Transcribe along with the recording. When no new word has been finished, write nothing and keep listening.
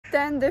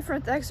10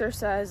 different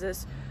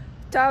exercises,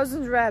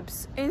 1000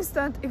 reps,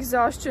 instant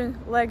exhaustion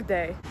leg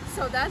day.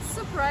 So that's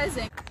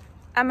surprising.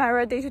 Am I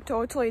ready to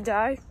totally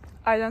die?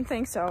 I don't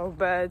think so,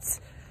 but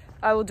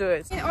I will do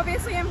it. And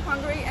obviously I'm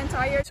hungry and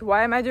tired. So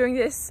why am I doing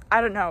this?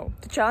 I don't know.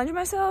 To challenge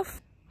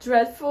myself?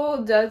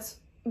 Dreadful, that's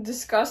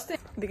disgusting.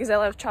 Because I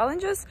love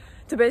challenges.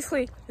 To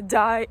basically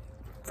die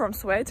from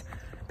sweat.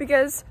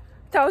 Because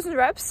 1000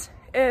 reps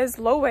is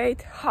low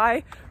weight,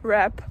 high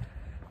rep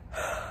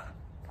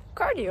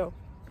cardio.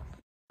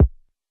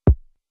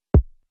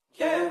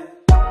 Yeah.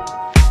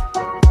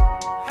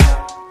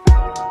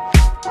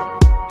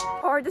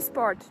 Hardest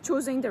part,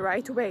 choosing the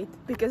right weight,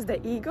 because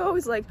the ego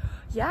is like,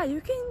 yeah,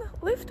 you can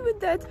lift with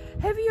that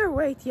heavier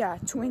weight, yeah,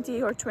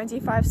 20 or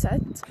 25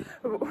 sets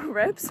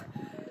reps.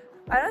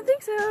 I don't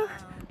think so,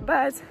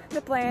 but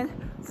the plan,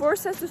 4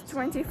 sets of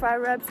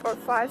 25 reps or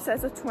 5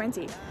 sets of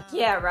 20.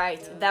 Yeah,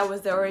 right, that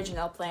was the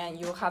original plan.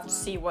 You'll have to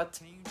see what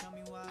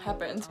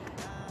happened.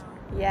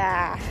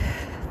 Yeah,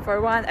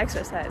 for one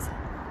exercise.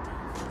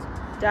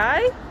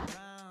 Die?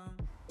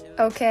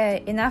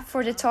 Okay, enough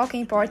for the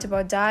talking part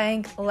about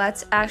dying,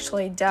 let's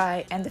actually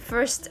die. And the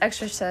first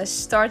exercise,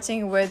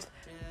 starting with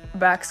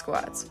back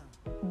squats,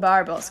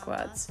 barbell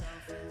squats.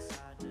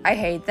 I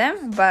hate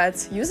them,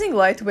 but using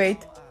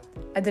lightweight,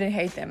 I didn't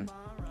hate them.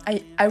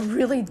 I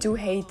really do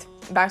hate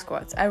back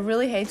squats. I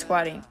really hate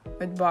squatting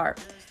with bar.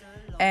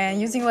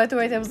 And using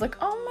lightweight, I was like,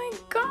 oh my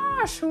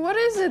gosh, what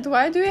is it?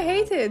 Why do you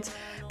hate it?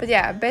 But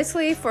yeah,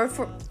 basically for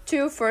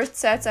 2 first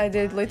sets, I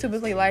did a little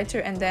bit lighter,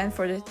 and then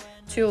for the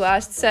 2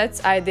 last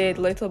sets, I did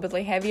a little bit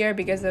heavier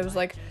because I was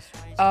like,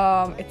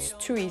 it's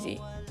too easy,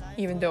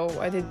 even though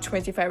I did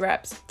 25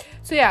 reps.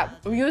 So yeah,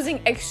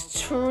 using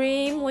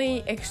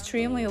extremely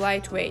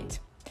lightweight,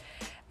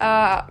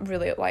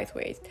 really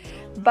lightweight.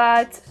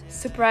 But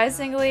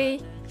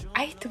surprisingly,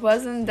 it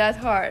wasn't that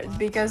hard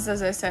because,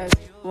 as I said,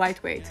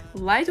 lightweight,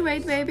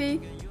 baby.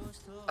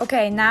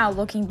 Okay, now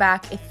looking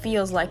back, it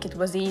feels like it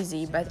was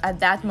easy, but at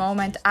that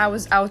moment I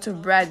was out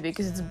of breath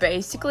because it's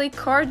basically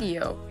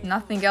cardio,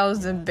 nothing else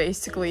than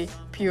basically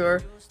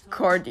pure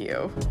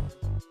cardio.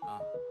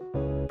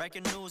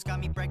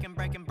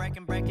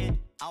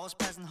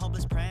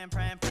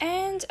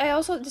 And I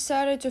also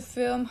decided to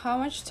film how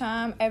much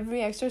time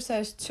every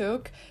exercise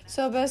took.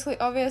 So basically,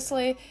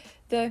 obviously,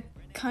 the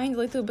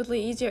little bit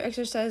easier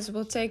exercise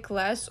will take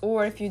less,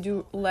 or if you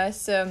do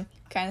less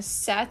kind of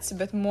sets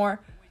but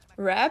more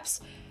reps.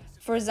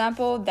 For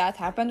example, that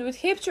happened with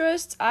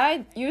Hiptrusts.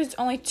 I used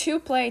only 2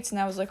 plates and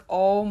I was like,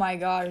 oh my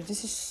gosh,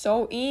 this is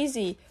so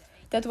easy.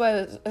 That's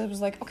why I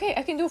was like, okay,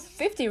 I can do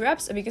 50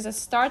 reps, because at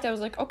start I was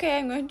like, okay,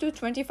 I'm going to do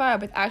 25,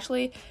 but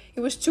actually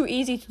it was too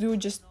easy to do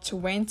just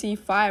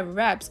 25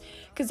 reps,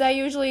 because I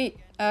usually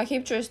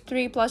hip thrust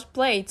 3+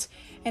 plates,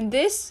 and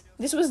this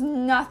was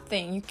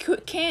nothing. You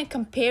can't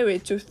compare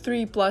it to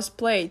 3+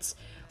 plates.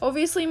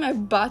 Obviously my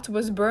butt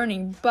was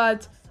burning,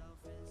 but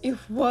it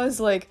was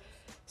like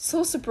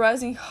so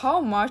surprising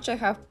how much I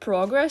have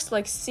progressed.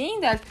 Like, seeing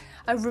that,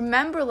 I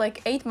remember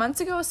like 8 months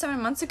ago, 7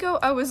 months ago,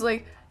 I was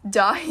like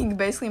dying.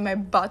 Basically my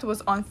butt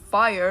was on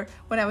fire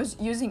when I was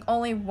using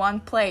only 1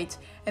 plate,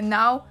 and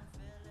now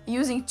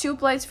using 2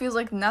 plates feels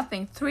like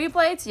nothing. 3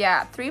 plates,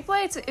 yeah, 3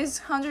 plates is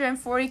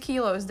 140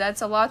 kilos.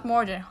 That's a lot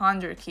more than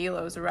 100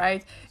 kilos,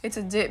 right? It's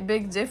a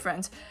big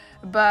difference.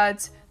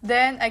 But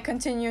then I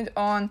continued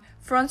on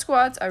front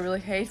squats. I really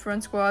hate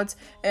front squats,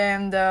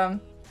 and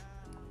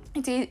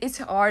it's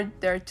hard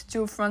there to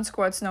do front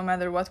squats no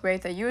matter what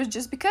weight I use,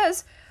 just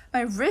because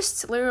my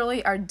wrists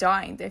literally are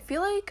dying. They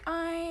feel like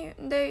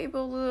they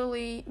will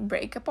literally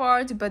break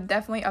apart, but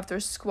definitely after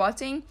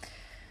squatting,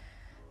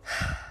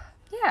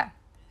 yeah,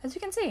 as you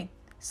can see,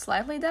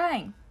 slightly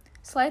dying,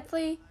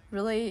 slightly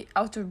really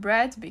out of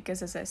breath,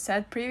 because as I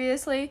said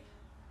previously,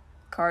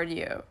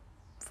 cardio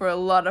for a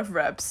lot of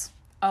reps.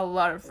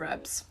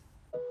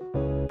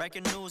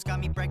 Breaking news got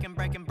me breaking.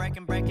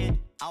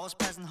 I was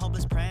present,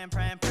 hopeless, praying.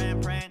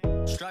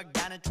 Struck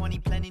down at 20,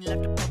 plenty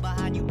left to put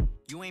behind you.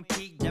 You ain't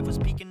peaked, devil's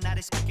speaking, now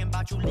they speaking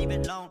about you, leave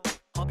it alone.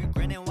 Hope you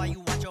grinning while you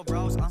watch your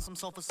bros on some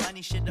soulful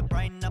sunny shit to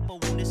brighten up a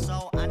wounded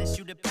soul. Honest,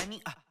 you the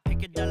penny,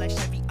 pick it up like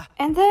Chevy.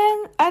 And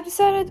then I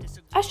decided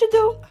I should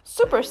do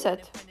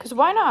superset, because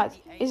why not?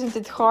 Isn't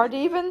it hard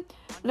even?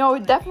 No,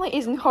 it definitely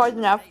isn't hard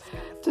enough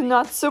to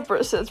not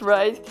superset,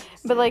 right?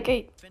 But like,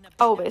 I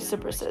always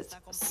superset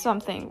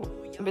something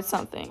with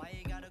something.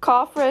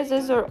 Calf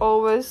raises are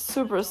always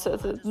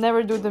supersetted,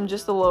 never do them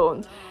just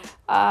alone,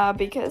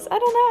 because I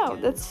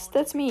don't know,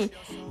 that's me.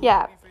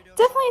 Yeah,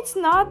 definitely it's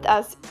not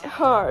as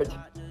hard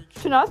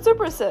to not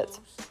superset.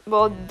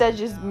 Well, that's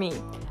just me.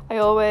 I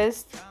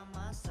always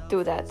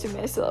do that to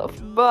myself.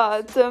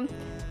 But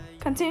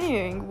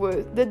continuing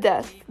with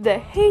the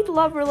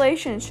hate-love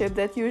relationship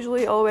that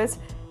usually always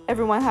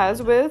everyone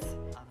has with,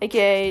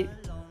 aka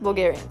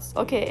Bulgarians,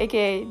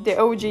 aka the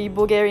OG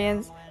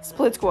Bulgarians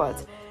split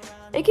squats,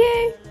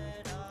 aka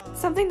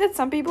something that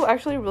some people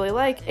actually really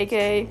like,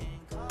 aka,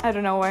 I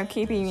don't know why I'm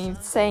keeping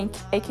saying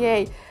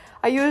aka,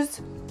 I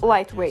used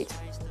lightweight,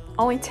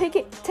 only take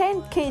it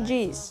 10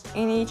 kgs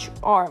in each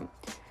arm.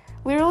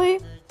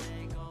 Literally,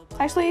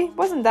 Actually,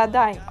 wasn't that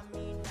dying.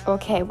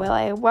 Okay, well,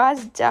 I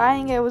was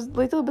dying, I was a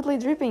little bit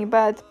dripping,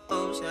 but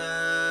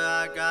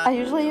I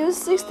usually use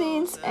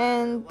 16s,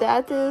 and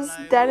that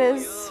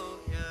is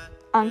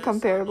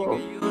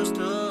uncomparable.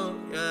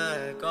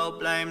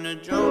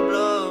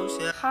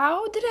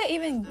 How did I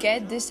even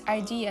get this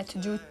idea to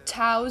do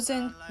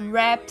 1000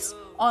 reps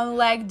on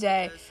leg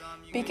day?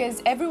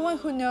 Because everyone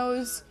who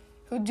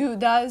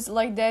does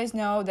leg days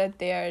know that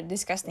they are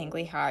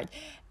disgustingly hard.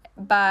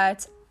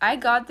 But I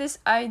got this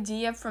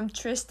idea from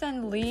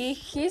Tristan Lee.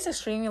 He's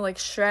extremely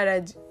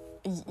shredded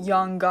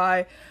young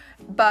guy.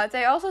 But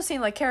I also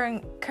seen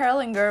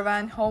Carolyn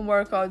Gervan home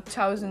workout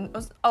 1000,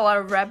 was a lot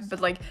of reps,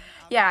 but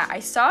yeah, I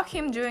saw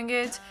him doing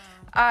it.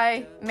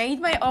 I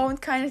made my own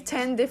kind of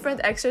 10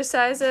 different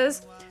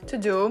exercises to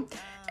do,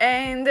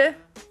 and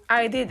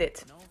I did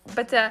it.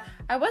 But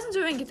I wasn't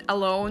doing it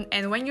alone,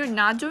 and when you're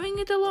not doing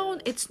it alone,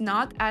 it's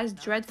not as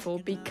dreadful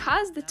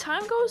because the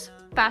time goes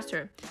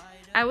faster.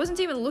 I wasn't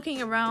even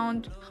looking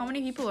around how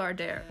many people are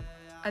there.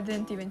 I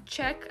didn't even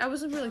check. I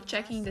wasn't really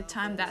checking the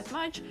time that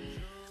much.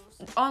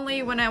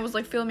 Only when I was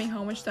filming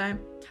how much time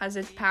has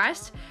it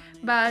passed.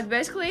 But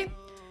basically,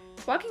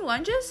 walking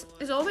lunges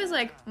is always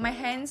my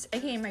hands,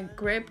 aka my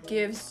grip,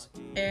 gives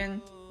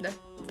in the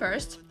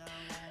first,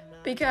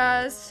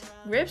 because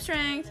grip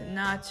strength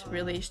not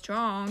really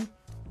strong.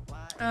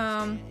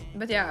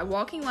 But yeah,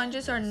 walking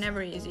lunges are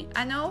never easy.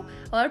 I know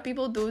a lot of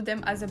people do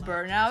them as a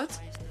burnout.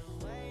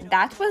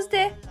 That was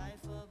the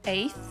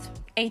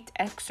eighth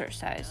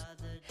exercise,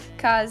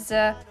 because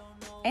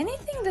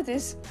anything that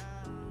is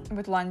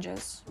with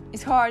lunges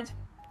is hard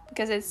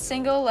because it's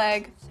single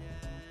leg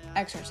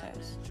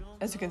exercise.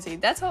 As you can see,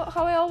 that's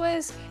how I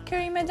always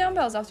carry my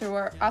dumbbells after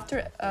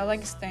leg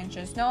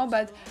extensions. No,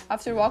 but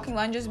after walking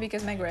lunges,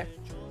 because my grip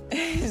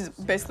is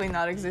basically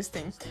not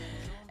existing.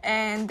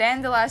 And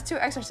then the last two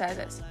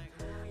exercises,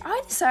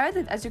 I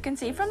decided, as you can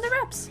see from the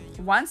reps,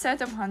 one set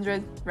of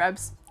 100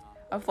 reps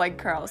of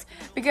curls,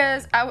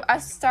 because I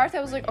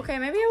was okay,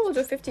 maybe I will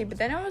do 50, but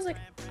then I was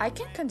I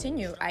can't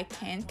continue,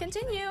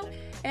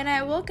 and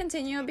I will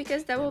continue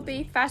because that will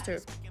be faster,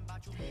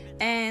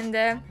 and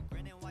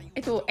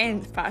it will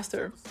end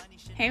faster.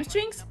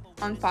 Hamstrings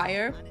on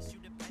fire,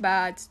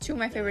 but two of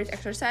my favorite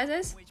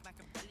exercises,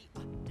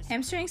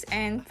 hamstrings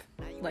and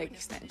leg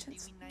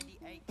extensions.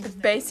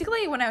 But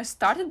basically, when I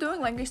started doing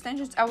leg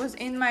extensions, I was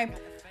in my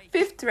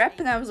 5th rep,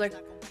 and I was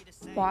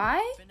why?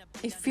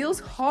 It feels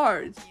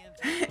hard.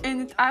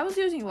 And I was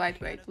using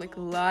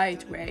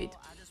lightweight.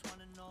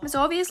 So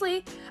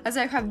obviously, as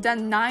I have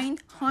done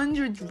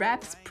 900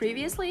 reps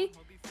previously,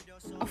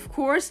 of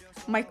course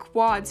my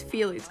quads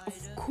feel it,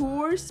 of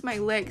course my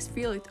legs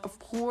feel it, of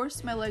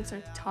course my legs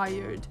are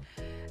tired.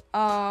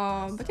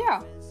 But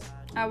yeah,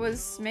 I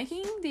was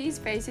making these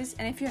faces,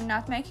 and if you're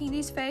not making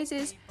these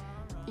faces,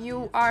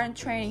 you aren't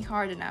training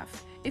hard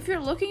enough. If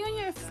you're looking on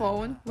your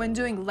phone when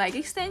doing leg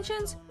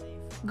extensions,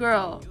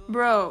 girl,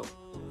 bro,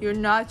 you're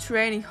not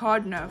training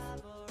hard enough.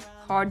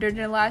 Harder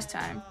than last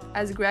time.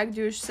 As Greg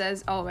Douche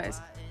says always,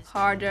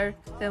 harder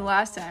than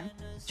last time.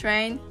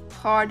 Train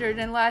harder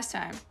than last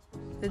time.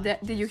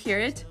 Did you hear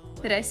it?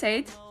 Did I say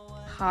it?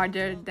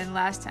 Harder than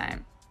last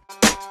time.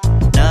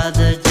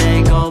 Another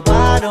day go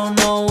by, don't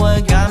know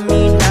what got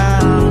me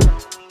down.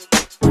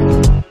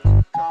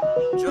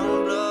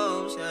 Drum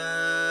blows,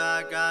 yeah,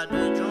 I got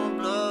the drum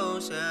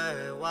blows,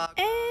 yeah.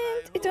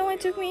 And it only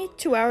took me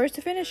 2 hours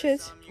to finish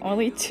it.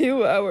 Only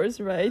 2 hours,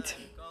 right?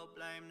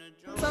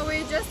 So we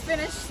just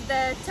finished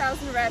the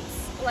 1000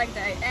 reps leg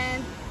day,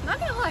 and not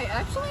gonna lie,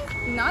 actually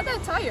not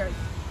that tired.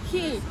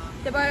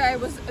 The guy I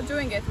was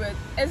doing it with,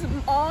 is a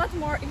lot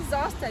more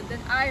exhausted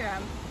than I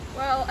am.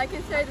 Well, I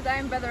can say that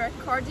I'm better at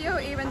cardio,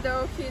 even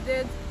though he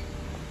did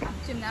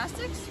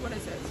gymnastics. What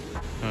is it?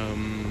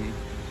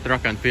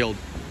 Track and field.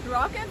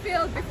 Track and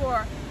field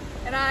before,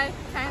 and I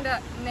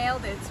kinda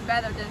nailed it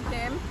better than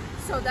him,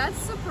 so that's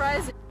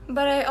surprising.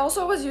 But I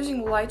also was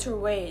using lighter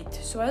weight,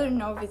 so I don't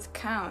know if it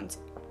counts.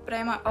 But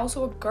I'm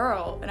also a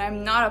girl, and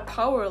I'm not a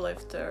power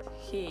lifter.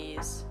 He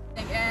is.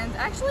 And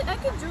actually, I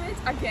could do it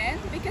again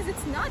because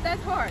it's not that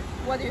hard.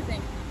 What do you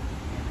think?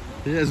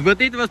 Yes, but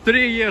it was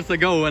 3 years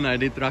ago when I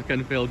did track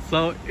and field,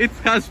 so it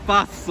has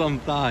passed some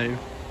time.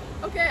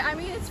 Okay, I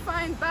mean, it's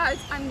fine, but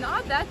I'm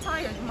not that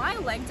tired. My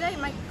leg day,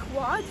 my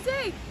quad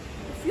day,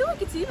 I feel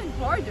like it's even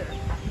harder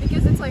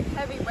because it's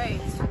heavy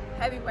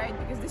weight,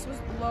 because this was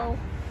low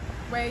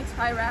weight,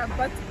 high rep.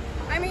 But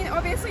I mean,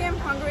 obviously I'm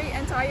hungry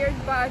and tired,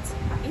 but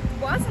it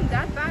wasn't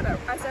that bad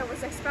as I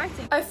was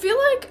expecting. I feel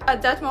like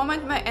at that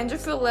moment my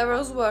endorphin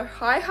levels were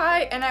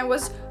high, and I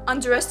was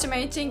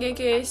underestimating,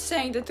 aka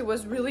saying that it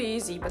was really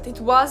easy, but it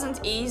wasn't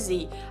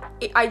easy.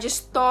 I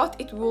just thought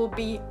it will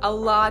be a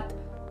lot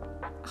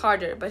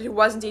harder, but it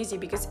wasn't easy,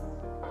 because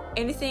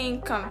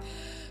anything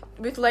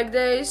with leg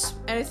days,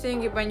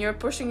 anything when you're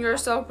pushing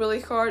yourself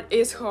really hard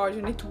is hard,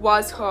 and it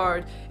was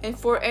hard. And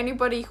for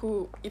anybody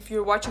who, if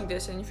you're watching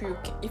this and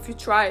if you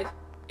try it,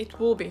 it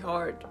will be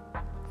hard,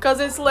 because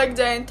it's leg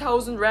day and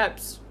 1000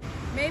 reps.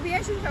 Maybe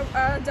I should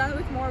have done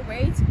with more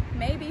weight,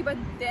 maybe, but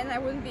then I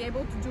wouldn't be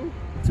able to do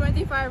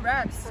 25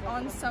 reps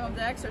on some of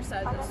the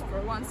exercises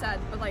for one set,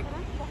 but like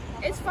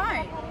it's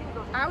fine.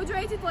 I would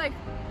rate it like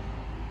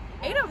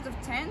 8 out of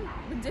 10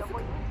 with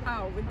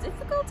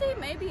difficulty,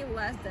 maybe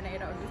less than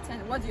 8 out of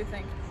 10. What do you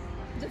think?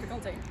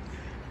 Difficulty?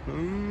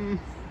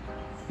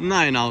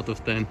 9 out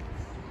of 10.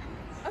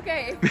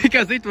 Okay.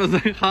 Because it was a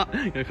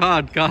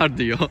hard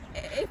cardio.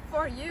 If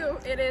for you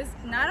it is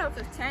 9 out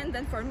of 10,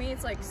 then for me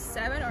it's like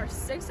 7 or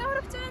 6 out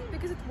of 10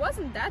 because it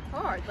wasn't that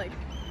hard. Like,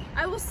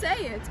 I will say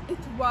it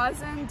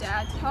wasn't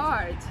that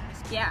hard.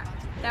 Yeah,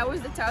 that was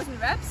the 1000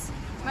 reps.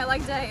 My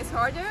leg day is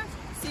harder.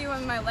 See you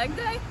on my leg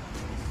day.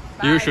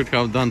 Bye. You should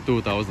have done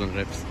 2000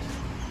 reps.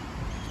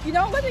 You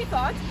know what we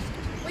thought?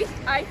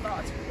 I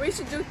thought we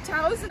should do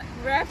 1000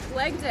 rep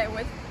leg day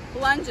with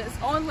lunges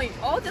only.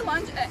 All the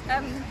lunge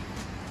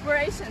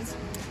variations.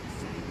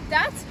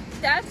 That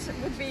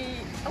would be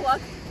a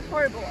lot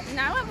horrible.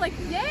 Now I'm like,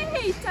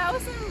 yay,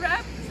 1000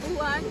 rep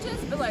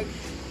lunges, but like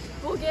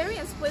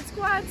Bulgarian split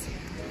squats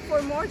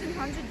for more than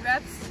 100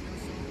 reps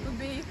would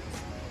be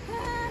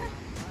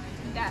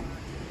that.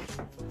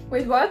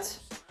 Wait, what?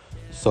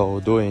 So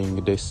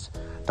doing this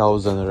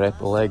 1000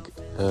 rep leg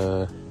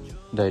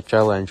day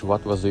challenge,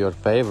 what was your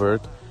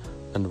favorite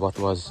and what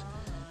was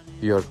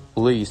your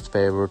least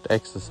favorite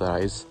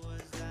exercise?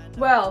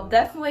 Well,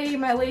 definitely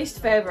my least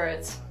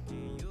favorite.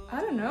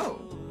 I don't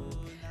know.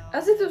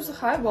 As it was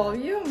high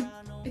volume,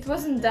 it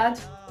wasn't that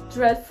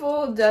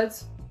dreadful,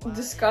 that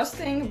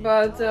disgusting,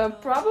 but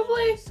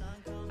probably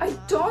I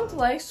don't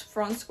like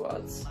front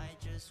squats.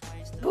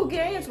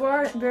 Bulgarians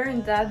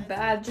weren't that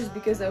bad just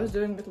because I was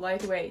doing with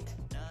lightweight.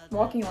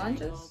 Walking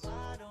lunges,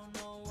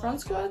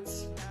 front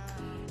squats.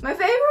 My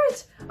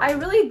favorite? I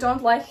really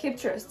don't like hip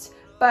thrusts,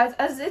 but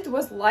as it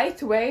was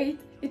lightweight,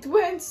 it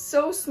went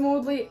so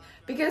smoothly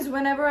because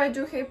whenever I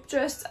do hip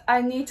thrusts,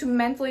 I need to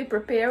mentally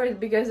prepare it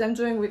because I'm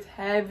doing with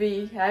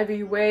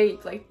heavy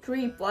weight, like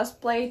 3+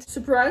 plates.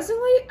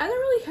 Surprisingly, I don't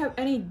really have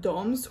any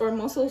DOMs or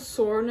muscle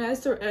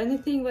soreness or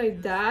anything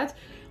like that.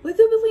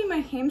 Little bitly my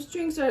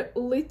hamstrings are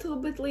little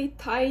bitly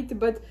tight,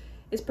 but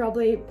it's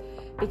probably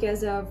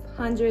because of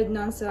 100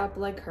 non-stop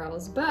leg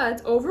curls.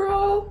 But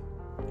overall,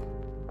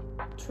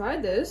 try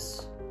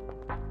this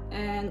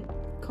and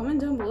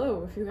comment down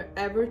below if you have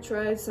ever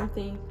tried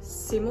something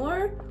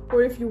similar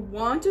or if you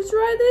want to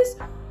try this,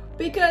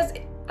 because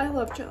I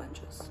love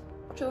challenges.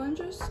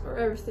 Challenges are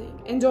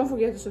everything. And don't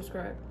forget to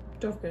subscribe.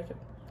 Don't forget to.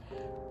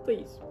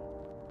 Please.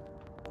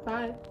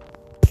 Bye.